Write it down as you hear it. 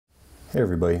Hey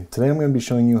everybody, today I'm going to be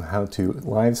showing you how to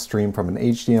live stream from an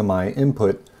HDMI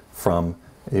input from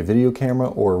a video camera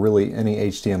or really any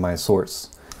HDMI source.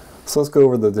 So let's go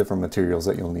over the different materials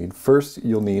that you'll need. First,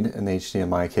 you'll need an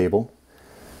HDMI cable,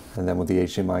 and then with the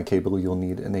HDMI cable you'll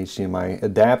need an HDMI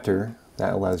adapter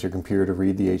that allows your computer to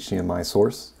read the HDMI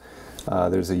source.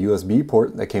 There's a USB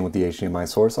port that came with the HDMI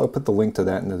source. I'll put the link to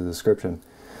that in the description.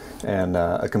 And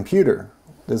a computer.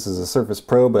 This is a Surface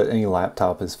Pro, but any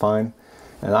laptop is fine.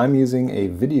 And I'm using a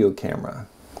video camera.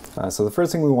 So the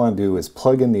first thing we want to do is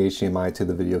plug in the HDMI to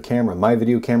the video camera. My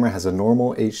video camera has a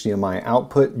normal HDMI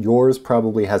output. Yours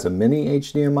probably has a mini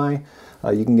HDMI.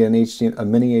 You can get a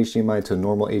mini HDMI to a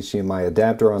normal HDMI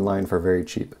adapter online for very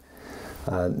cheap.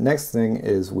 Next thing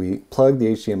is we plug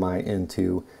the HDMI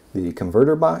into the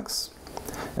converter box.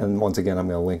 And once again, I'm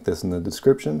going to link this in the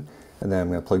description. And then I'm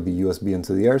going to plug the USB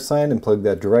into the other side and plug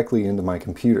that directly into my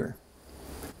computer.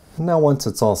 Now once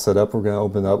it's all set up, we're going to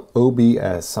open up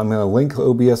OBS. I'm going to link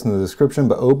OBS in the description,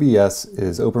 but OBS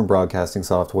is open broadcasting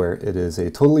software. It is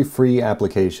a totally free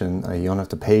application. You don't have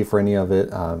to pay for any of it.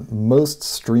 Most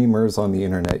streamers on the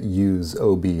internet use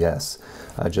OBS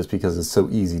just because it's so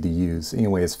easy to use.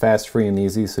 Anyway, it's fast, free, and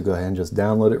easy, so go ahead and just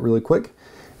download it really quick,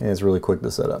 and it's really quick to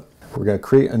set up. We're going to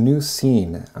create a new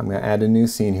scene. I'm going to add a new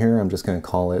scene here. I'm just going to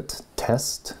call it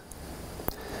Test.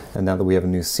 And now that we have a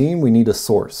new scene, we need a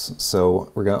source. So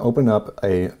we're going to open up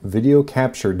a video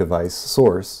capture device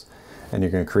source, and you're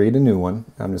going to create a new one.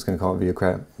 I'm just going to call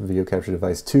it video capture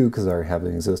device 2 because I already have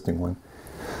an existing one.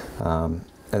 And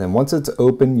then once it's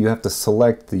open, you have to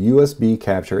select the USB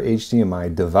capture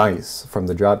HDMI device from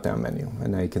the drop-down menu.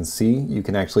 And now you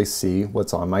can actually see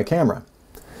what's on my camera.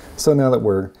 So now that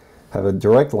we have a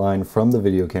direct line from the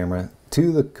video camera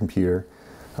to the computer,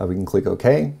 we can click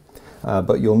OK.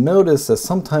 But you'll notice that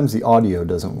sometimes the audio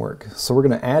doesn't work. So we're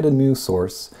going to add a new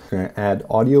source. We're going to add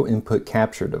audio input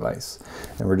capture device.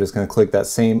 And we're just going to click that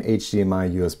same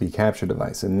HDMI USB capture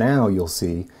device. And now you'll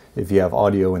see, if you have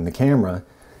audio in the camera,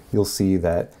 you'll see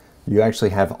that you actually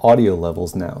have audio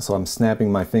levels now. So I'm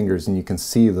snapping my fingers and you can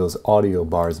see those audio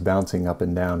bars bouncing up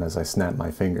and down as I snap my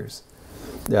fingers.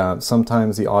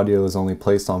 Sometimes the audio is only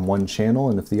placed on one channel,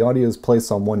 and if the audio is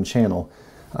placed on one channel,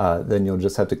 then you'll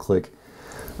just have to click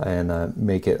and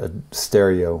make it a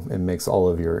stereo and mix all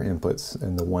of your inputs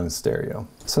in the one stereo.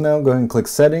 So now go ahead and click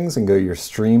Settings and go to your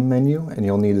Stream menu, and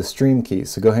you'll need a stream key.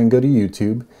 So go ahead and go to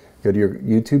YouTube, go to your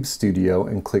YouTube Studio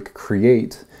and click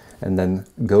Create, and then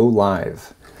Go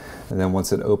Live. And then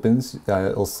once it opens,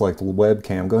 it'll select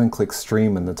webcam. Go ahead and click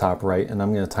Stream in the top right, and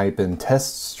I'm going to type in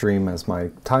Test Stream as my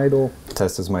title,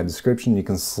 Test as my description. You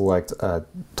can select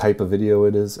type of video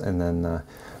it is, and then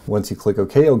once you click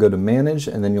OK, you'll go to Manage,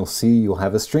 and then you'll see you'll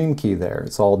have a stream key there.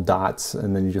 It's all dots,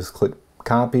 and then you just click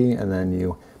Copy, and then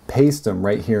you paste them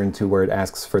right here into where it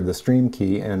asks for the stream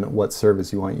key and what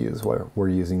service you want to use. We're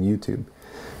using YouTube.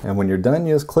 And when you're done,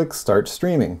 you just click Start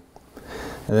Streaming.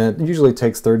 And then it usually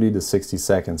takes 30 to 60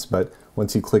 seconds, but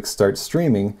once you click Start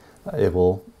Streaming, it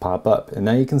will pop up. And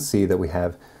now you can see that we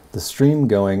have the stream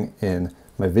going in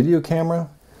my video camera,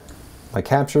 my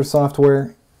capture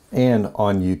software, and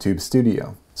on YouTube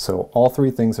Studio. So all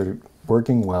three things are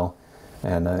working well.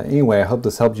 And anyway, I hope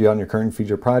this helped you out in your current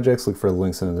future projects. Look for the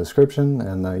links in the description.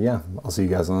 And yeah, I'll see you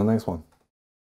guys on the next one.